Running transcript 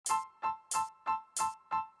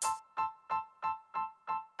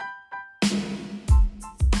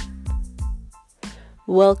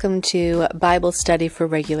Welcome to Bible Study for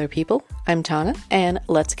Regular People. I'm Tana, and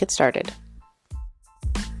let's get started.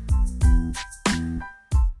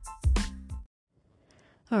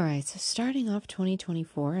 Alright, so starting off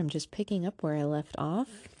 2024, I'm just picking up where I left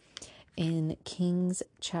off. In Kings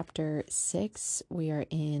chapter 6, we are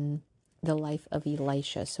in the life of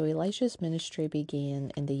Elisha. So Elisha's ministry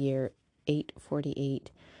began in the year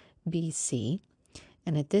 848 BC,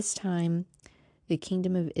 and at this time, the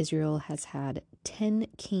kingdom of Israel has had 10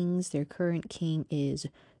 kings. Their current king is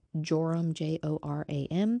Joram,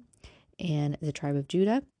 Joram, and the tribe of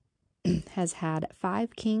Judah has had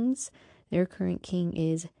 5 kings. Their current king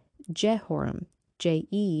is Jehoram,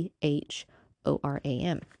 Jehoram.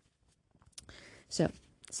 So,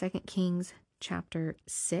 2 Kings chapter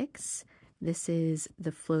 6, this is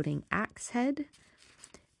the floating axe head.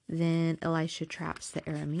 Then Elisha traps the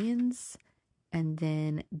Arameans. And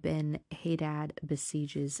then Ben-Hadad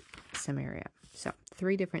besieges Samaria. So,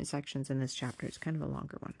 3 different sections in this chapter. It's kind of a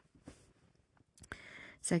longer one.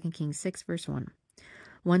 2 Kings 6, verse 1.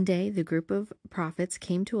 One day, the group of prophets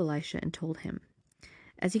came to Elisha and told him,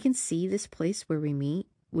 "As you can see, this place where we meet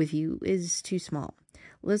with you is too small.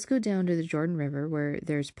 Let's go down to the Jordan River where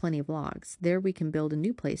there's plenty of logs. There we can build a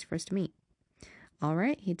new place for us to meet." "All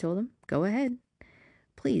right," he told them. "Go ahead."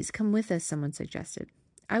 "Please come with us," someone suggested.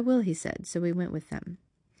 "I will," he said, so we went with them.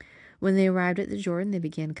 When they arrived at the Jordan, they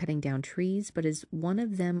began cutting down trees, but as one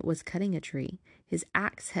of them was cutting a tree, his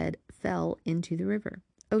axe head fell into the river.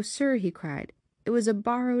 "Oh, sir," he cried, "it was a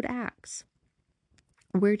borrowed axe."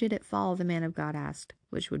 "Where did it fall?" the man of God asked,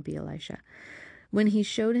 which would be Elisha. When he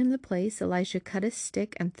showed him the place, Elisha cut a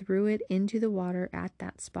stick and threw it into the water at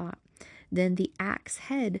that spot. Then the axe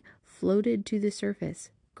head floated to the surface.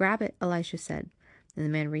 "Grab it," Elisha said, and the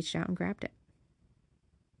man reached out and grabbed it.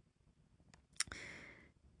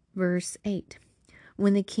 Verse 8.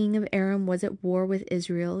 When the king of Aram was at war with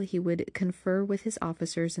Israel, he would confer with his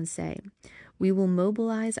officers and say, "We will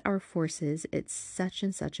mobilize our forces at such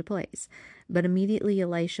and such a place." But immediately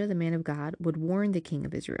Elisha, the man of God, would warn the king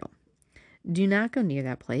of Israel, "Do not go near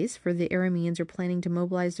that place, for the Arameans are planning to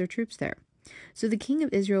mobilize their troops there." So the king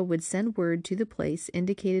of Israel would send word to the place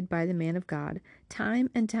indicated by the man of God. Time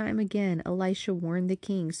and time again, Elisha warned the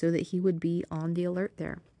king so that he would be on the alert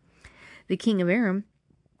there. The king of Aram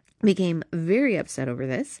became very upset over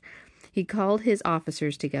this. He called his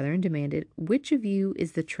officers together and demanded, "Which of you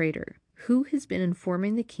is the traitor? Who has been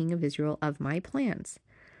informing the king of Israel of my plans?"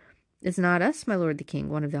 "It's not us, my lord the king,"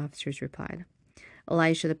 one of the officers replied.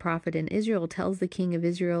 "Elisha the prophet in Israel tells the king of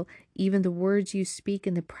Israel even the words you speak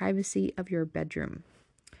in the privacy of your bedroom."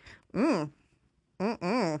 No.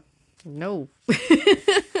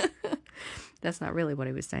 That's not really what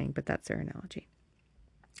he was saying, but that's their analogy.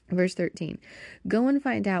 Verse 13, "Go and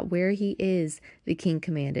find out where he is," the king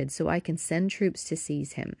commanded, "so I can send troops to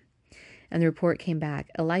seize him." And the report came back,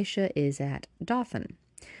 "Elisha is at Dothan."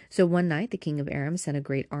 So one night the king of Aram sent a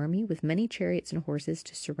great army with many chariots and horses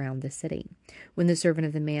to surround the city. When the servant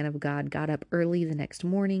of the man of God got up early the next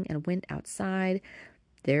morning and went outside,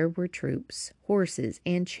 there were troops, horses,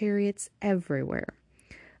 and chariots everywhere.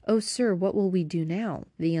 "Oh, sir, what will we do now?"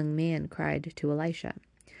 the young man cried to Elisha.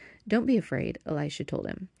 "Don't be afraid," Elisha told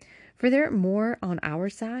him, "for there are more on our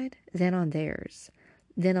side than on theirs."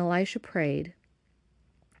 Then Elisha prayed,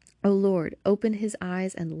 "O Lord, open his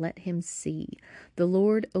eyes and let him see." The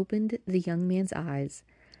Lord opened the young man's eyes,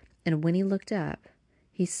 and when he looked up,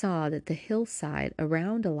 he saw that the hillside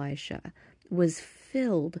around Elisha was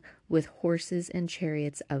filled with horses and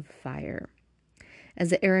chariots of fire.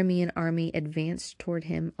 As the Aramean army advanced toward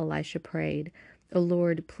him, Elisha prayed, "O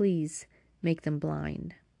Lord, please make them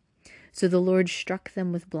blind." So the Lord struck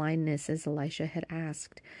them with blindness as Elisha had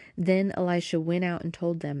asked. Then Elisha went out and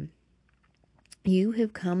told them, "You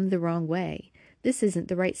have come the wrong way. This isn't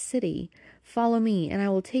the right city. Follow me, and I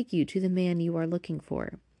will take you to the man you are looking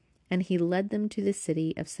for." And he led them to the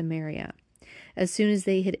city of Samaria. As soon as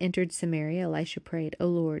they had entered Samaria, Elisha prayed, "O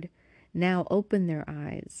Lord, now open their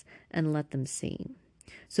eyes and let them see."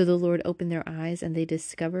 So the Lord opened their eyes, and they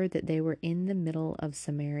discovered that they were in the middle of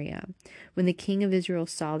Samaria. When the king of Israel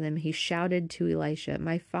saw them, he shouted to Elisha,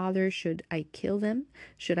 "My father, should I kill them?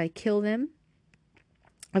 Should I kill them?"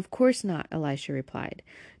 "Of course not," Elisha replied.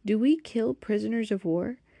 "Do we kill prisoners of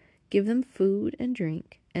war? Give them food and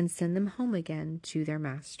drink, and send them home again to their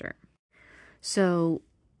master." So,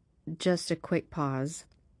 just a quick pause.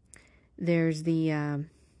 There's the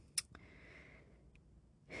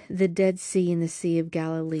Dead Sea and the Sea of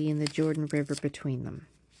Galilee and the Jordan River between them.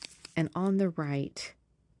 And on the right,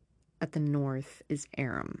 at the north, is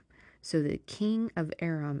Aram. So the king of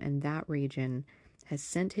Aram in that region has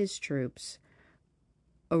sent his troops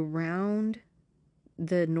around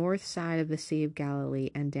the north side of the Sea of Galilee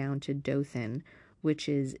and down to Dothan, which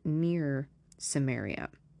is near Samaria,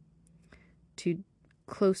 to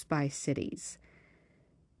close by cities.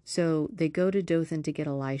 So they go to Dothan to get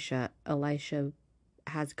Elisha. Elisha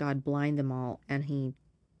has God blind them all, and he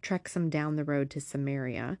treks them down the road to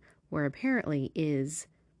Samaria, where apparently is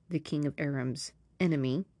the king of Aram's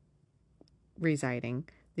enemy residing,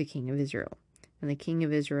 the king of Israel. And the king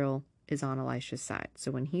of Israel is on Elisha's side.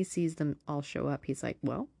 So when he sees them all show up, he's like,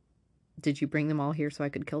 well, did you bring them all here so I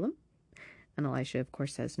could kill them? And Elisha, of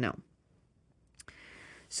course, says no.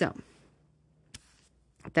 So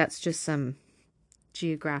that's just some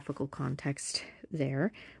geographical context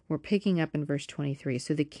there. We're picking up in verse 23.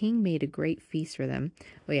 So the king made a great feast for them.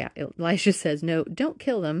 Oh yeah, Elisha says, no, don't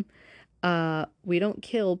kill them. We don't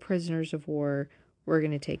kill prisoners of war. We're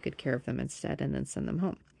going to take good care of them instead and then send them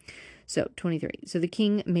home. So 23. So the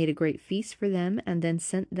king made a great feast for them and then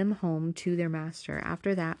sent them home to their master.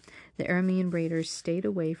 After that, the Aramean raiders stayed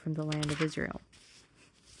away from the land of Israel.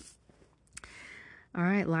 All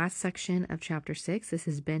right, last section of chapter 6. This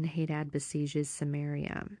is Ben-Hadad besieges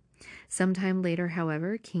Samaria. Sometime later,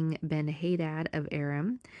 however, King Ben-Hadad of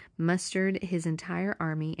Aram mustered his entire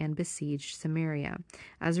army and besieged Samaria.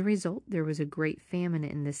 As a result, there was a great famine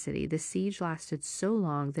in the city. The siege lasted so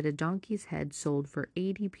long that a donkey's head sold for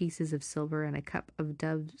 80 pieces of silver and a cup of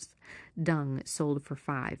dove's dung sold for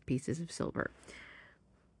 5 pieces of silver.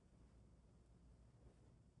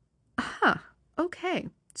 Okay.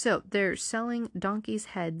 So they're selling donkeys'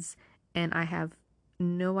 heads, and I have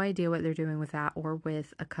no idea what they're doing with that or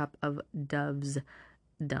with a cup of dove's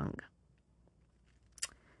dung.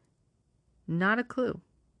 Not a clue.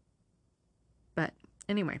 But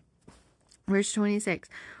anyway, verse 26.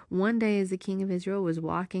 One day as the king of Israel was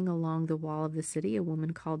walking along the wall of the city, a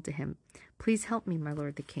woman called to him, "Please help me, my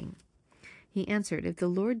lord the king." He answered, "If the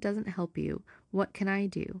Lord doesn't help you, what can I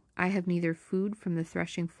do? I have neither food from the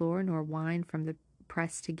threshing floor nor wine from the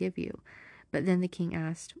press to give you." But then the king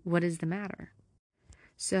asked, "What is the matter?"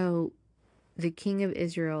 So the king of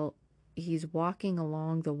Israel, he's walking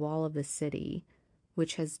along the wall of the city,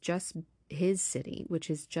 which has just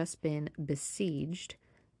been besieged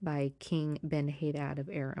by King Ben-Hadad of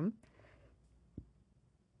Aram.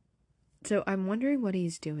 So I'm wondering what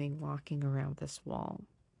he's doing walking around this wall.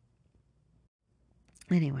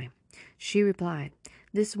 Anyway, she replied,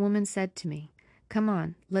 "This woman said to me, 'Come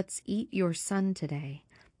on, let's eat your son today.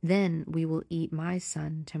 Then we will eat my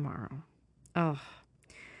son tomorrow.' Oh,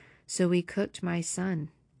 so we cooked my son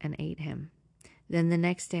and ate him. Then the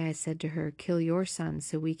next day I said to her, 'Kill your son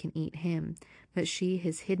so we can eat him.' But she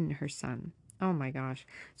has hidden her son." Oh my gosh.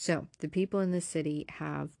 So the people in the city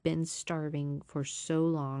have been starving for so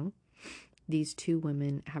long. These two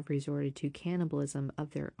women have resorted to cannibalism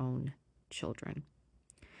of their own children.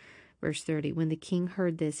 Verse 30, when the king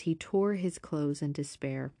heard this, he tore his clothes in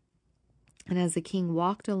despair. And as the king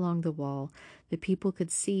walked along the wall, the people could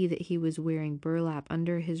see that he was wearing burlap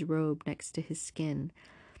under his robe next to his skin.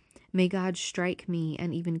 "May God strike me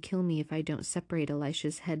and even kill me if I don't separate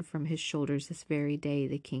Elisha's head from his shoulders this very day,"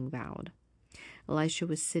 the king vowed. Elisha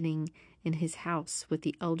was sitting in his house with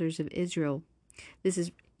the elders of Israel. This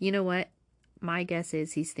is, you know what? My guess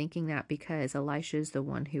is he's thinking that because Elisha is the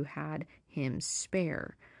one who had him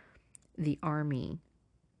spare the army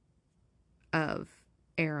of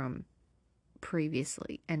Aram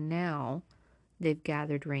previously, and now they've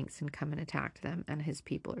gathered ranks and come and attacked them, and his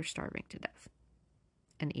people are starving to death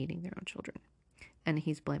and eating their own children, and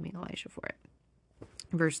he's blaming Elisha for it.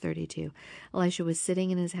 Verse 32, Elisha was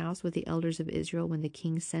sitting in his house with the elders of Israel when the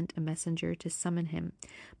king sent a messenger to summon him.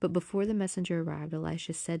 But before the messenger arrived,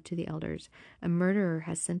 Elisha said to the elders, "A murderer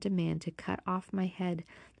has sent a man to cut off my head.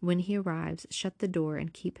 When he arrives, shut the door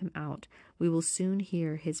and keep him out. We will soon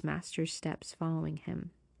hear his master's steps following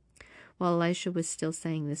him." While Elisha was still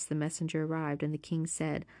saying this, the messenger arrived, and the king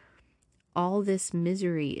said, "All this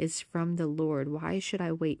misery is from the Lord. Why should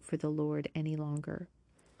I wait for the Lord any longer?"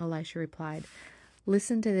 Elisha replied,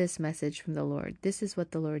 "Listen to this message from the Lord. This is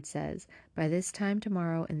what the Lord says. By this time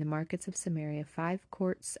tomorrow in the markets of Samaria, 5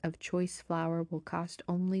 quarts of choice flour will cost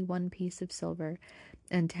only 1 piece of silver,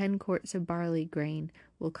 and 10 quarts of barley grain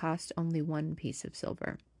will cost only 1 piece of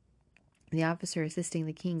silver." The officer assisting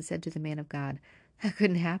the king said to the man of God, "That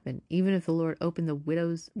couldn't happen, even if the Lord opened the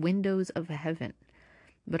windows of heaven."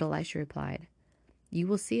 But Elisha replied, "You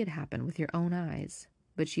will see it happen with your own eyes,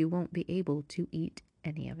 but you won't be able to eat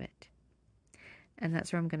any of it." And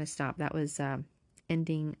that's where I'm going to stop. That was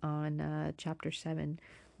ending on chapter 7,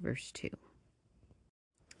 verse 2.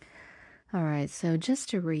 All right, so just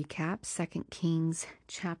to recap, 2 Kings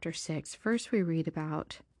chapter 6. First we read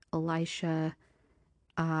about Elisha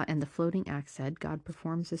And the floating axe said, God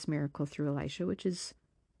performs this miracle through Elisha, which is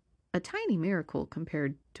a tiny miracle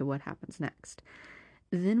compared to what happens next.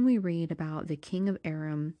 Then we read about the king of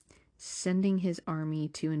Aram sending his army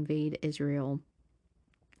to invade Israel,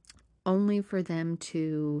 only for them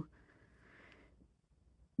to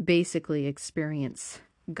basically experience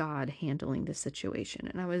God handling the situation.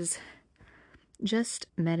 And I was just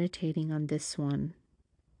meditating on this one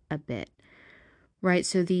a bit. Right,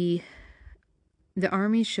 so the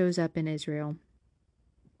army shows up in Israel,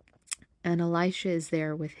 and Elisha is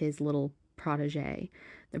there with his little protege.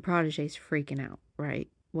 The protege's freaking out, right?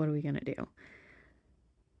 What are we going to do?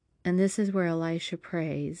 And this is where Elisha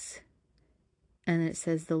prays. And it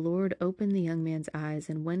says, the Lord opened the young man's eyes,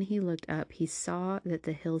 and when he looked up, he saw that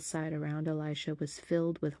the hillside around Elisha was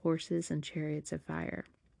filled with horses and chariots of fire.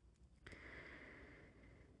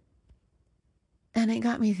 And it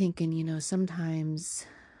got me thinking, sometimes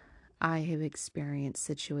I have experienced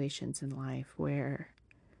situations in life where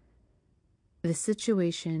the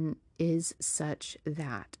situation is such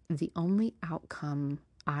that the only outcome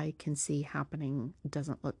I can see happening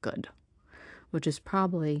doesn't look good, which is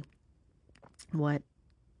probably what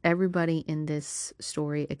everybody in this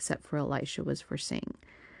story except for Elisha was foreseeing.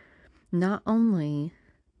 Not only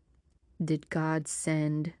did God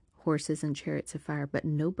send horses and chariots of fire, but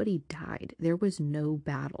nobody died. There was no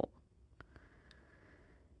battle.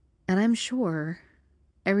 And I'm sure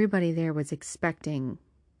everybody there was expecting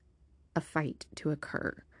a fight to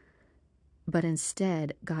occur. But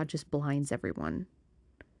instead, God just blinds everyone,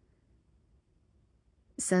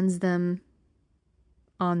 sends them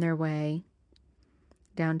on their way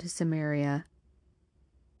down to Samaria,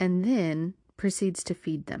 and then proceeds to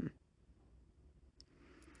feed them.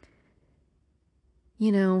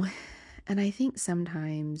 And I think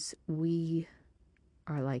sometimes we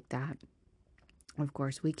are like that. Of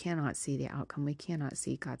course, we cannot see the outcome. We cannot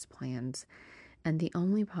see God's plans. And the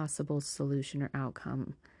only possible solution or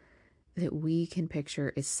outcome that we can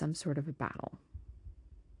picture is some sort of a battle.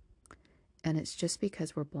 And it's just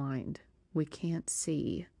because we're blind. We can't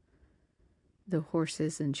see the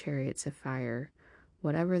horses and chariots of fire,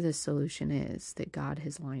 whatever the solution is that God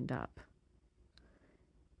has lined up.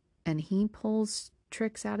 And he pulls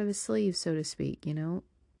tricks out of his sleeve, so to speak.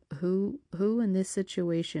 Who in this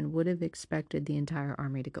situation would have expected the entire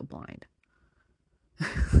army to go blind?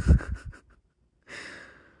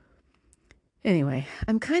 Anyway,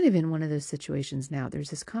 I'm kind of in one of those situations now.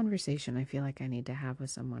 There's this conversation I feel like I need to have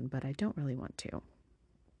with someone, but I don't really want to.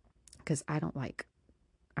 Because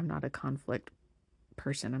I'm not a conflict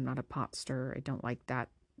person. I'm not a pot stirrer. I don't like that.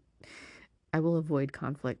 I will avoid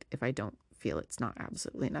conflict if I don't feel it's not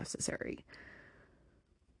absolutely necessary.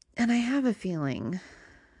 And I have a feeling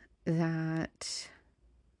that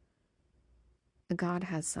God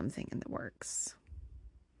has something in the works.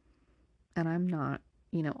 And I'm not,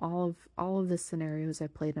 all of the scenarios I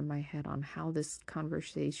played in my head on how this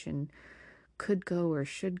conversation could go or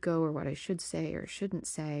should go, or what I should say or shouldn't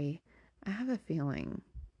say, I have a feeling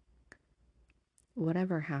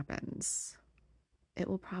whatever happens, it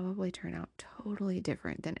will probably turn out totally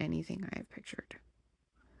different than anything I have pictured.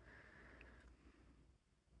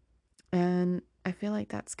 And I feel like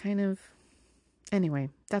that's anyway,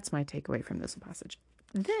 that's my takeaway from this passage.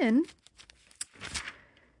 Then,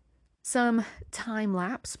 some time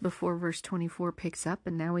lapse before verse 24 picks up,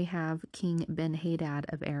 and now we have King Ben-Hadad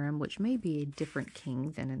of Aram, which may be a different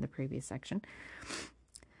king than in the previous section,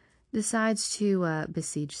 decides to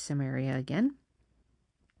besiege Samaria again.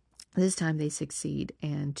 This time they succeed,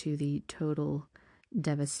 and to the total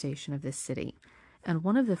devastation of this city. And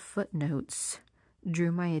one of the footnotes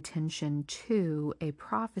drew my attention to a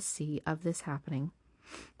prophecy of this happening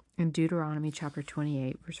in Deuteronomy chapter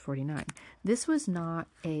 28, verse 49. This was not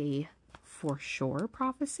a for sure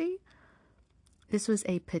prophecy. This was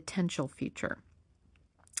a potential future.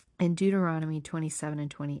 In Deuteronomy 27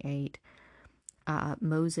 and 28,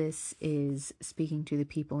 Moses is speaking to the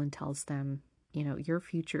people and tells them, your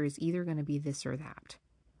future is either going to be this or that.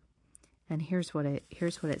 And here's what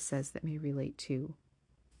it says that may relate to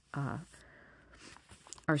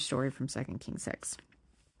our story from 2 Kings 6.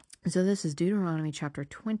 So this is Deuteronomy chapter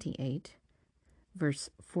 28, verse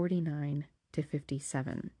 49 to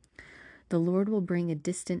 57. The Lord will bring a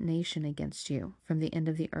distant nation against you from the end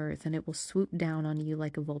of the earth, and it will swoop down on you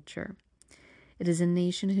like a vulture. It is a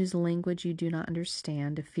nation whose language you do not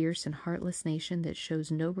understand, a fierce and heartless nation that shows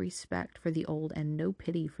no respect for the old and no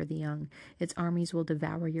pity for the young. Its armies will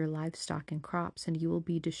devour your livestock and crops, and you will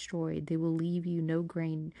be destroyed. They will leave you no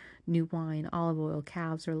grain, new wine, olive oil,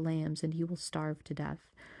 calves, or lambs, and you will starve to death.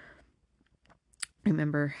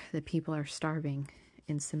 Remember, the people are starving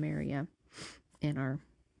in Samaria. in our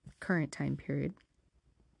current time period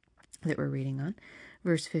that we're reading on.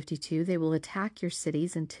 Verse 52, they will attack your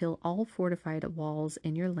cities until all fortified walls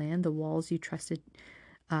in your land, the walls you trusted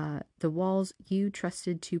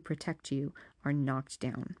to protect you, are knocked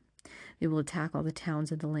down. They will attack all the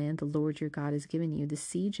towns of the land the Lord your God has given you. The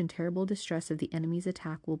siege and terrible distress of the enemy's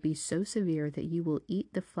attack will be so severe that you will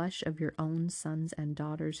eat the flesh of your own sons and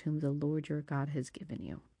daughters whom the Lord your God has given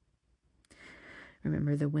you.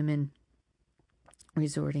 Remember the women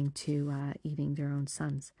resorting to eating their own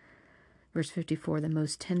sons. Verse 54, the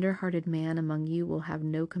most tender-hearted man among you will have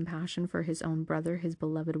no compassion for his own brother, his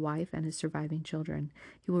beloved wife, and his surviving children.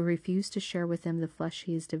 He will refuse to share with them the flesh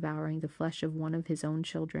he is devouring, the flesh of one of his own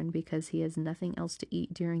children, because he has nothing else to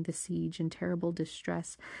eat during the siege and terrible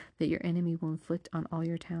distress that your enemy will inflict on all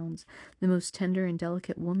your towns. The most tender and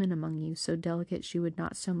delicate woman among you, so delicate she would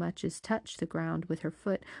not so much as touch the ground with her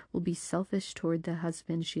foot, will be selfish toward the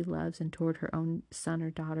husband she loves and toward her own son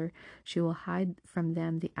or daughter. She will hide from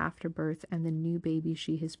them the afterbirth and the new baby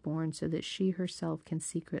she has born, so that she herself can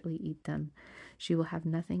secretly eat them. She will have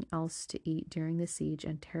nothing else to eat during the siege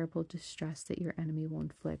and terrible distress that your enemy will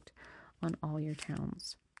inflict on all your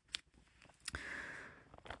towns.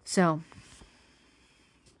 So,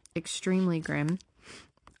 extremely grim.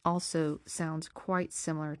 Also sounds quite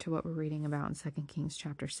similar to what we're reading about in 2 Kings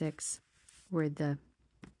chapter 6, where the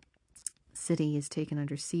city is taken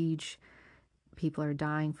under siege. People are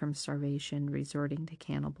dying from starvation, resorting to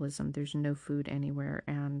cannibalism. There's no food anywhere,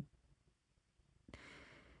 and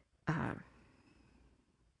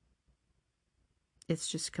it's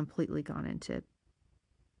just completely gone into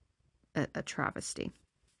a travesty.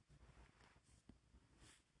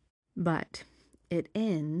 But it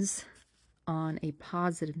ends on a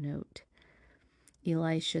positive note.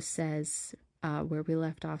 Elisha says, where we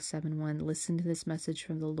left off, 7:1, listen to this message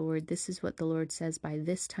from the Lord. This is what the Lord says. By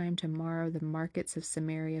this time tomorrow, the markets of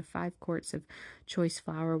Samaria, 5 quarts of choice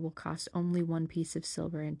flour will cost only 1 piece of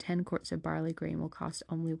silver, and 10 quarts of barley grain will cost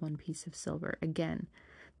only 1 piece of silver. Again,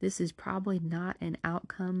 this is probably not an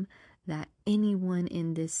outcome that anyone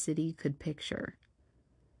in this city could picture.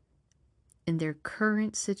 In their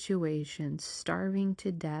current situation, starving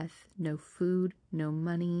to death, no food, no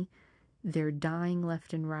money, they're dying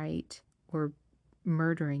left and right, or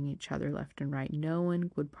murdering each other left and right. No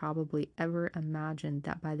one would probably ever imagine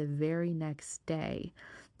that by the very next day,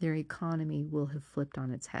 their economy will have flipped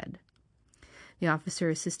on its head. The officer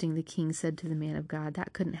assisting the king said to the man of God,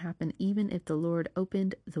 that couldn't happen even if the Lord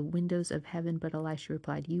opened the windows of heaven. But Elisha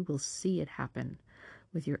replied, you will see it happen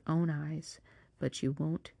with your own eyes, but you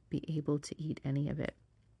won't be able to eat any of it.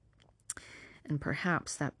 And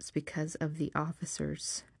perhaps that was because of the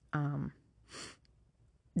officer's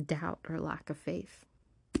doubt or lack of faith.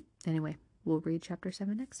 Anyway, we'll read chapter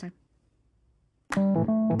 7 next time.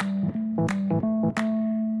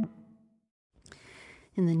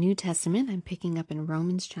 In the New Testament, I'm picking up in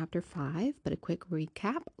Romans chapter 5, but a quick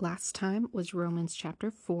recap. Last time was Romans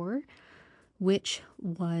chapter 4, which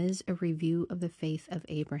was a review of the faith of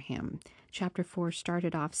Abraham. Chapter 4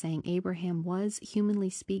 started off saying Abraham was, humanly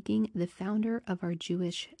speaking, the founder of our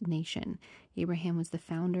Jewish nation. Abraham was the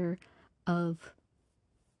founder of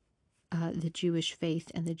the Jewish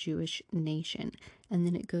faith and the Jewish nation. And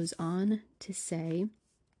then it goes on to say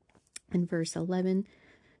in verse 11,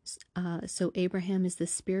 so Abraham is the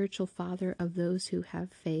spiritual father of those who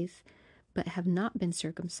have faith but have not been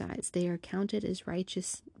circumcised. They are counted as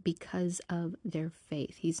righteous because of their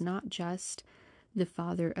faith. He's not just the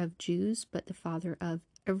father of Jews, but the father of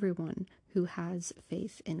everyone who has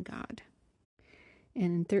faith in God. And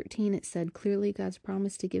in 13 it said, clearly God's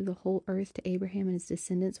promise to give the whole earth to Abraham and his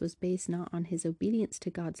descendants was based not on his obedience to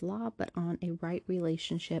God's law, but on a right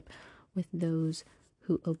relationship with those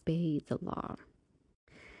who obey the law.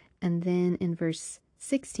 And then in verse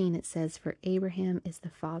 16 it says, for Abraham is the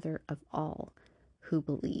father of all who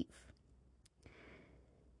believe.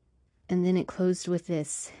 And then it closed with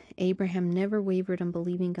this, Abraham never wavered on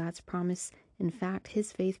believing God's promise. In fact,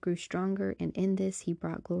 his faith grew stronger, and in this he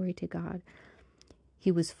brought glory to God.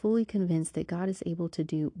 He was fully convinced that God is able to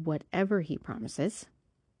do whatever he promises.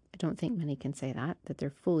 I don't think many can say that they're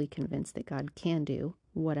fully convinced that God can do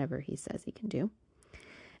whatever he says he can do.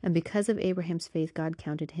 And because of Abraham's faith, God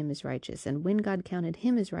counted him as righteous. And when God counted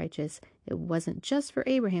him as righteous, it wasn't just for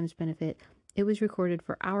Abraham's benefit, it was recorded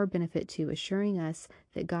for our benefit too, assuring us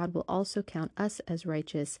that God will also count us as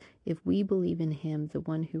righteous if we believe in him, the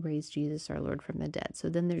one who raised Jesus our Lord from the dead. So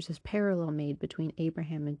then there's this parallel made between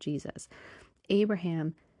Abraham and Jesus.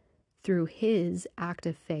 Abraham, through his act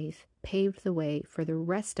of faith, paved the way for the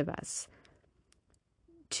rest of us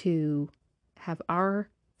to have our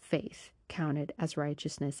faith counted as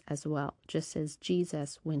righteousness as well. Just as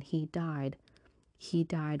Jesus, when he died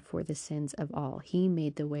for the sins of all. He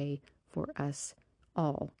made the way for us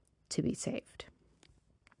all to be saved.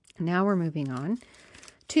 Now we're moving on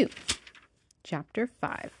to chapter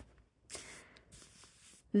 5.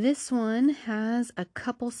 This one has a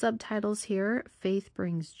couple subtitles here. Faith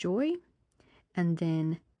brings joy, and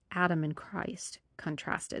then Adam and Christ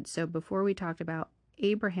contrasted. So before we talked about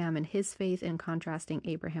Abraham and his faith and contrasting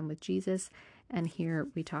Abraham with Jesus, and here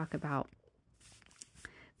we talk about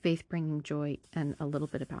faith bringing joy and a little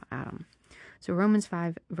bit about Adam. So Romans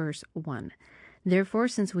 5 verse 1. Therefore,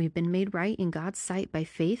 since we've been made right in God's sight by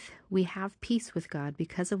faith, we have peace with God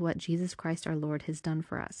because of what Jesus Christ our Lord has done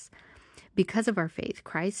for us. Because of our faith,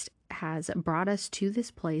 Christ has brought us to this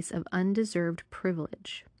place of undeserved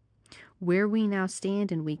privilege, where we now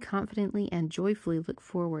stand, and we confidently and joyfully look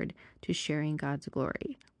forward to sharing God's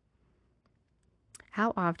glory.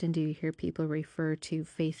 How often do you hear people refer to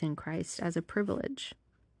faith in Christ as a privilege?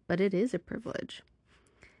 But it is a privilege.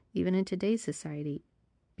 Even in today's society,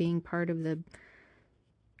 being part of the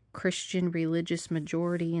Christian religious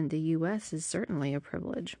majority in the U.S. is certainly a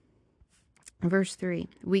privilege. Verse 3,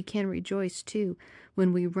 we can rejoice too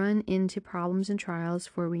when we run into problems and trials,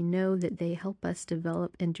 for we know that they help us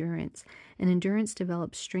develop endurance, and endurance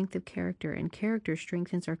develops strength of character, and character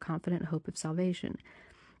strengthens our confident hope of salvation.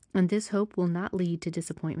 And this hope will not lead to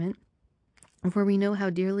disappointment, for we know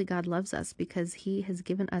how dearly God loves us, because he has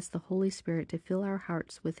given us the Holy Spirit to fill our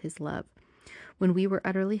hearts with his love. When we were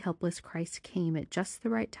utterly helpless, Christ came at just the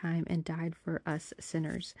right time and died for us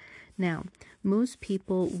sinners. Now, most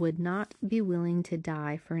people would not be willing to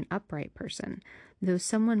die for an upright person, though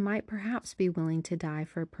someone might perhaps be willing to die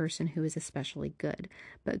for a person who is especially good.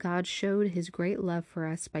 But God showed his great love for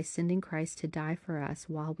us by sending Christ to die for us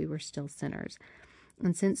while we were still sinners.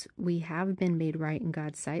 And since we have been made right in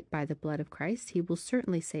God's sight by the blood of Christ, he will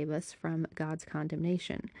certainly save us from God's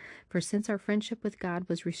condemnation. For since our friendship with God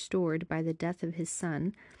was restored by the death of his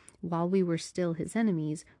Son, while we were still his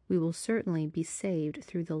enemies, we will certainly be saved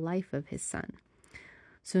through the life of his Son.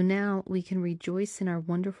 So now we can rejoice in our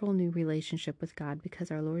wonderful new relationship with God, because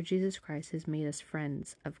our Lord Jesus Christ has made us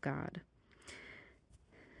friends of God.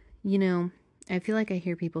 You know, I feel like I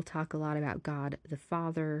hear people talk a lot about God the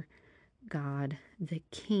Father, God the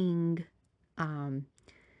King,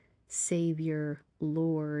 Savior,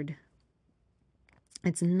 Lord.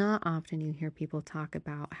 It's not often you hear people talk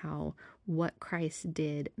about how what Christ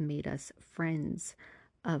did made us friends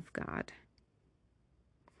of God.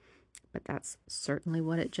 But that's certainly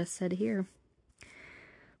what it just said here.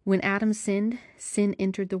 When Adam sinned, sin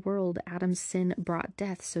entered the world. Adam's sin brought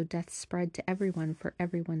death, so death spread to everyone, for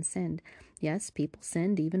everyone sinned. Yes, people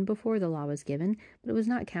sinned even before the law was given, but it was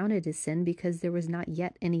not counted as sin because there was not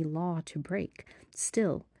yet any law to break.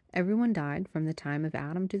 Still, everyone died from the time of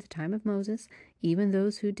Adam to the time of Moses, even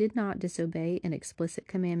those who did not disobey an explicit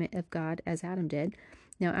commandment of God as Adam did.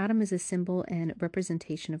 Now Adam is a symbol and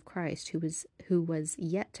representation of Christ, who was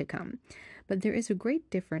yet to come. But there is a great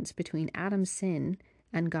difference between Adam's sin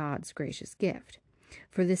and God's gracious gift.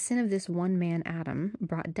 For the sin of this one man, Adam,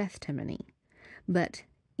 brought death to many. But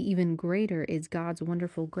even greater is God's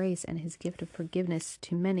wonderful grace and his gift of forgiveness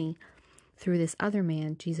to many through this other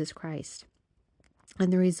man, Jesus Christ.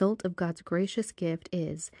 And the result of God's gracious gift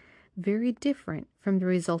is very different from the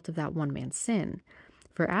result of that one man's sin.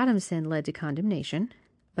 For Adam's sin led to condemnation,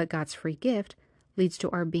 but God's free gift leads to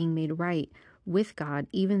our being made right with God,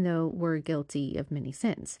 even though we're guilty of many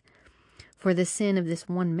sins. For the sin of this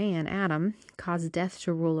one man, Adam, caused death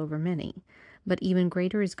to rule over many. But even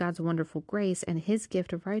greater is God's wonderful grace, and his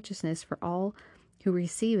gift of righteousness for all who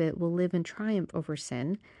receive it will live in triumph over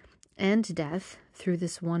sin and death through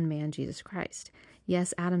this one man, Jesus Christ.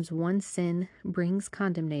 Yes, Adam's one sin brings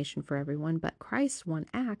condemnation for everyone, but Christ's one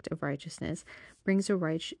act of righteousness brings a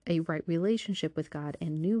right relationship with God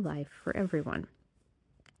and new life for everyone.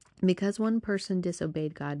 Because one person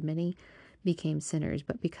disobeyed God, many became sinners,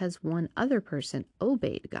 but because one other person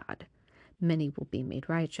obeyed God, many will be made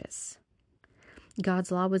righteous.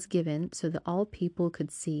 God's law was given so that all people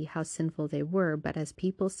could see how sinful they were, but as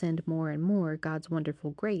people sinned more and more, God's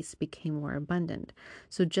wonderful grace became more abundant.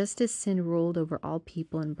 So just as sin ruled over all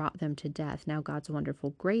people and brought them to death, now God's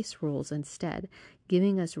wonderful grace rules instead,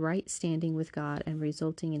 giving us right standing with God and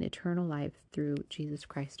resulting in eternal life through Jesus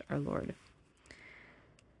Christ our Lord.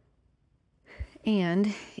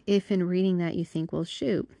 And if in reading that you think, well,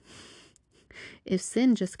 shoot, if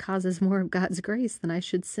sin just causes more of God's grace, then I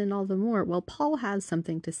should sin all the more. Well, Paul has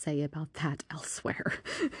something to say about that elsewhere.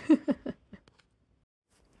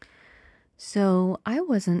 So I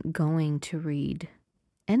wasn't going to read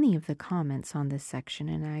any of the comments on this section,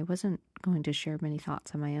 and I wasn't going to share many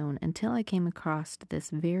thoughts on my own until I came across this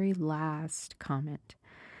very last comment.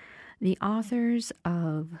 The authors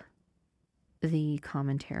of the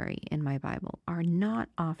commentary in my Bible are not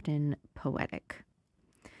often poetic.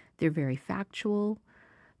 They're very factual.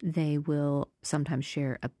 They will sometimes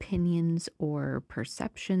share opinions or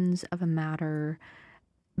perceptions of a matter,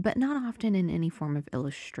 but not often in any form of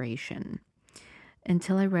illustration.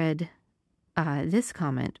 Until I read this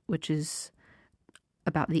comment, which is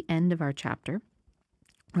about the end of our chapter,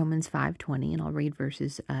 Romans 5:20, and I'll read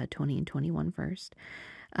verses 20 and 21 first.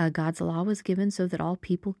 God's law was given so that all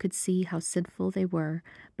people could see how sinful they were,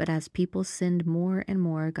 but as people sinned more and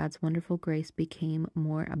more, God's wonderful grace became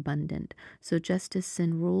more abundant. So just as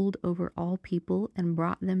sin ruled over all people and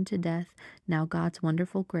brought them to death, now God's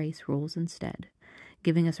wonderful grace rules instead,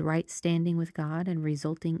 giving us right standing with God and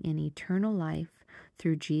resulting in eternal life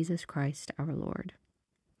through Jesus Christ our Lord.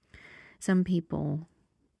 Some people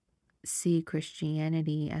see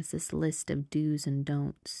Christianity as this list of do's and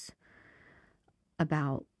don'ts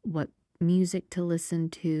about what music to listen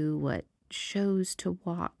to, what shows to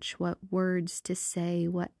watch, what words to say,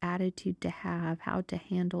 what attitude to have, how to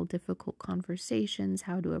handle difficult conversations,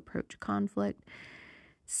 how to approach conflict.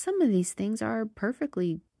 Some of these things are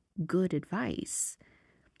perfectly good advice,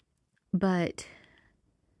 but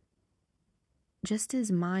just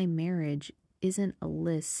as my marriage isn't a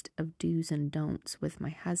list of do's and don'ts with my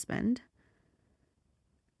husband,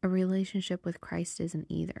 a relationship with Christ isn't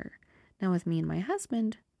either. Now, with me and my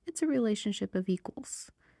husband, it's a relationship of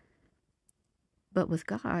equals. But with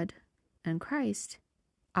God and Christ,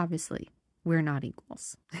 obviously, we're not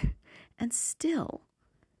equals. And still,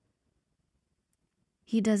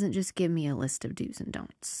 he doesn't just give me a list of do's and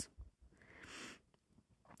don'ts.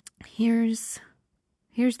 Here's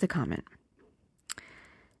the comment.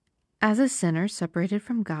 As a sinner separated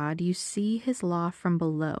from God, you see his law from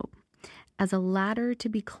below, as a ladder to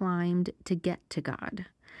be climbed to get to God.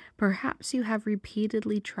 Perhaps you have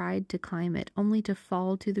repeatedly tried to climb it, only to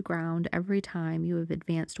fall to the ground every time you have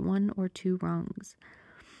advanced 1 or 2 rungs.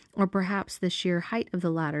 Or perhaps the sheer height of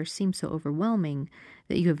the ladder seems so overwhelming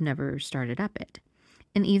that you have never started up it.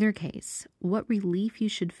 In either case, what relief you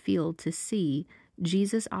should feel to see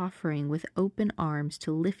Jesus offering with open arms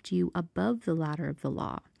to lift you above the ladder of the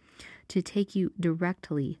law, to take you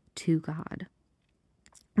directly to God.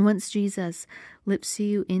 Once Jesus lifts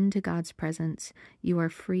you into God's presence, you are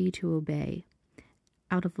free to obey,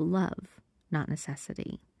 out of love, not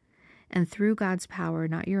necessity. And through God's power,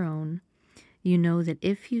 not your own, you know that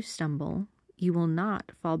if you stumble, you will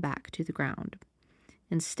not fall back to the ground.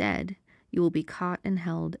 Instead, you will be caught and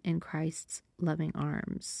held in Christ's loving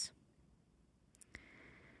arms.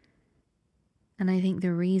 And I think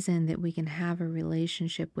the reason that we can have a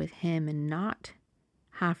relationship with him and not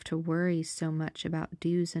have to worry so much about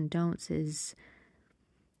do's and don'ts is,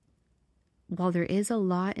 while there is a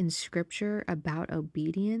lot in Scripture about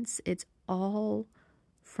obedience, it's all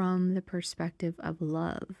from the perspective of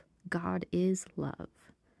love. God is love.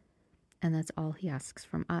 And that's all he asks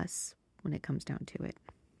from us when it comes down to it.